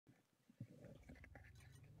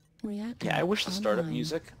Reactor Yeah, I wish the startup online.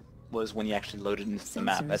 music was when you actually loaded into the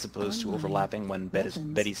map, Sensors as opposed to online. overlapping when Weapons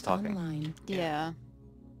Betty's talking. Online. Yeah.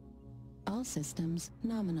 All systems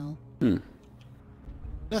nominal.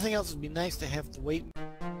 Nothing else would be nice to have to wait.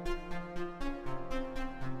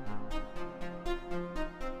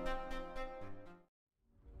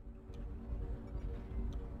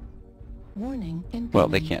 Warning, incoming Well,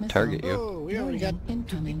 they can't missile. target you. Oh, we already got Warning,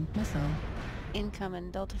 incoming missile.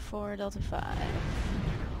 Incoming Delta 4, Delta 5.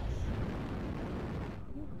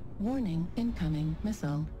 Warning, incoming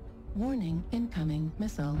missile. Warning, incoming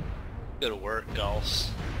missile. Go to work,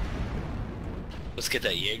 Gauss. Let's get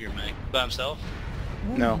that Jaeger Mech by himself.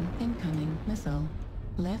 Warning, No. incoming missile.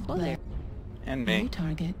 Left Oh, blade. And New me.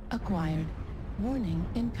 target acquired. Warning,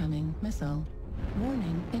 incoming missile.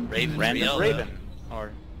 Warning, incoming Raven. Random Riel, Raven.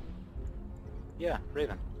 Or... Yeah,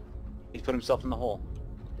 Raven. He put himself in the hole.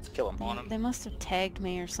 Let's kill him. On him. They must have tagged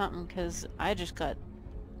me or something, because I just got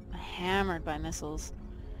hammered by missiles.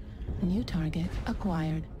 New target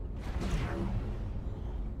acquired.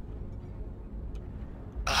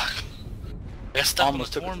 Ugh. I got stuck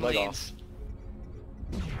Almost on took the his leg Tourmalines.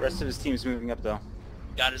 The rest of his team's moving up though.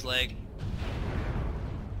 Got his leg.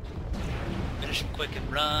 Finish him quick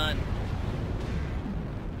and run.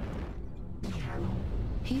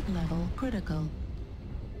 Heat level critical.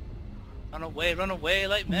 Run away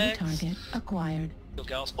like New mechs. target acquired. Go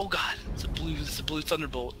Gauss. Oh god, it's a blue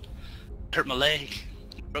thunderbolt. Hurt my leg.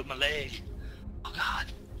 Broke my leg. Oh god.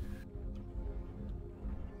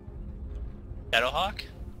 Shadowhawk?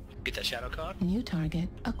 Get that Shadowhawk? New target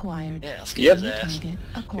acquired. Yeah, let's get Yep. his New ass. target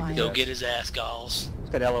acquired. Go get his ass, Gauss. He's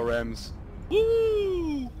got LRMs.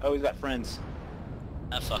 Woo! Oh, he's got friends.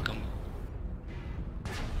 Fuck him.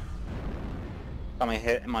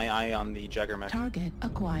 Got my eye on the Jagger Mech. Target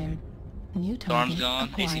acquired. New target Arm's gone.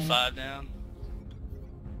 acquired. AC5 down.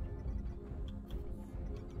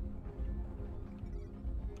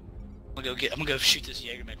 I'm gonna go shoot this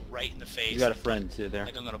Jaeger Mech right in the face. He's got a friend too there.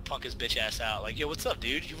 Like I'm gonna punk his bitch ass out. Like, yo, what's up,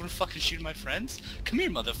 dude? You wanna fucking shoot my friends? Come here,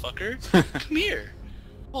 motherfucker. Come here.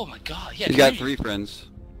 Oh my god, yeah. He's come got here. 3 friends.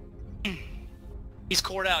 He's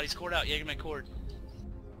cored out. Jaeger Mech cored.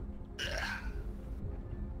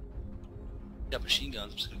 Got machine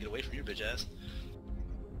guns. I'm just gonna get away from your bitch ass.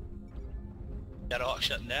 Shadowhawk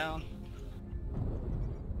shutting down.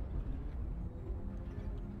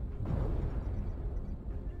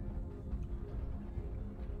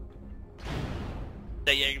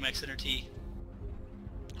 That Jaeger Mech center T.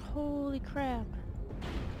 Holy crap.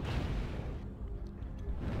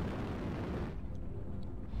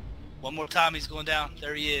 One more time, he's going down.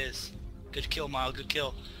 There he is. Good kill, Miles. Good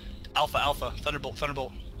kill. Alpha.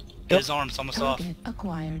 Thunderbolt. Get his arms almost off. Target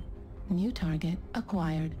acquired. New target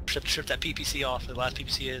acquired. Strip that PPC off. The last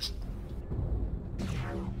PPC is.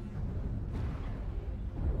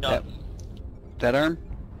 Yep. That arm?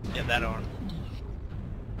 Yeah, that arm.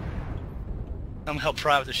 I'm gonna help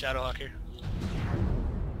Pry with the Shadowhawk here.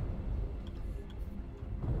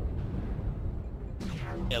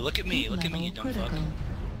 Yeah, look at me. Heat Look at me, you level dumb fuck. critical.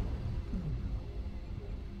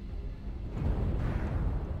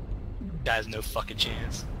 Guy has no fucking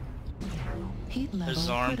chance. Heat There's his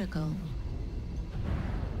level arm. critical.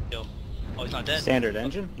 Kill. Oh, he's not dead. Standard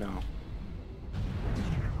engine? No.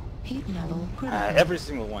 Heat level critical. Every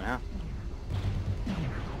single one, huh?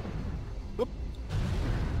 Whoop.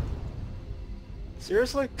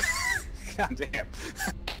 Seriously? God damn.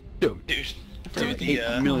 Dude, Dude, Dude, the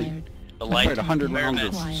acquired. the light fired 100 rounds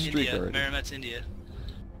of Merrimack's streak India. already. Merrimack's India.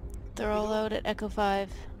 They're all out at Echo 5.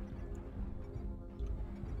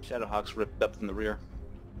 Shadowhawk's ripped up from the rear.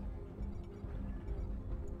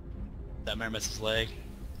 That Merrimack's his leg.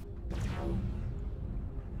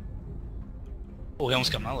 Oh, he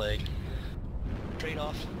almost got my leg. Trade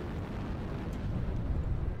off.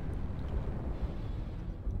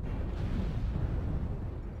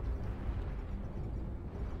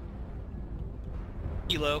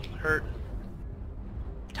 Kilo, hurt.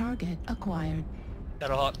 Target acquired.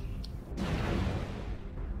 Shadowhawk.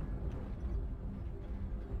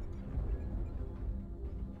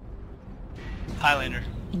 Highlander.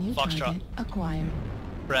 New Foxtrot. target acquired.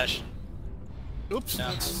 Fresh. Oops. Yeah.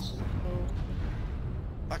 That's... New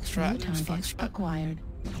Foxtrot. target Foxtrot. acquired.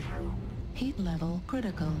 Heat level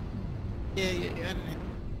critical. Yeah.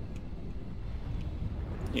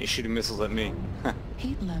 You're shooting missiles at me.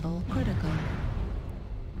 Heat level critical.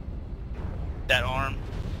 That arm.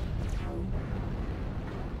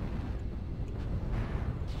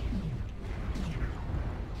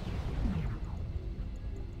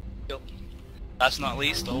 Yep. Last but not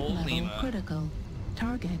least, Heat old level Lima. critical.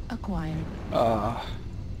 Target acquired.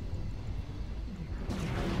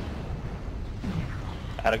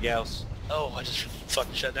 Out of Gauss. Oh, I just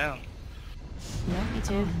fucking shut down. Left Me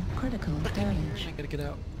too. arm critical damage. I gotta get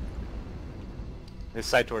out. His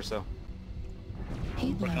side torso.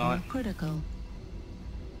 Heat Working level on it. critical.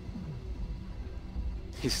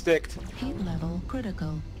 He's sticked. Heat level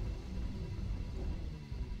critical.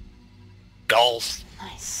 Golf.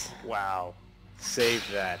 Nice. Wow. Save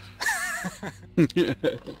that.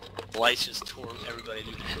 Lights just tore everybody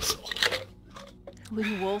to missile.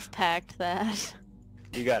 We wolf packed that.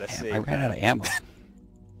 You gotta Damn, save I ran that. out of ammo.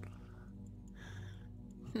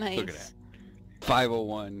 Nice. Look at that.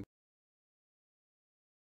 501.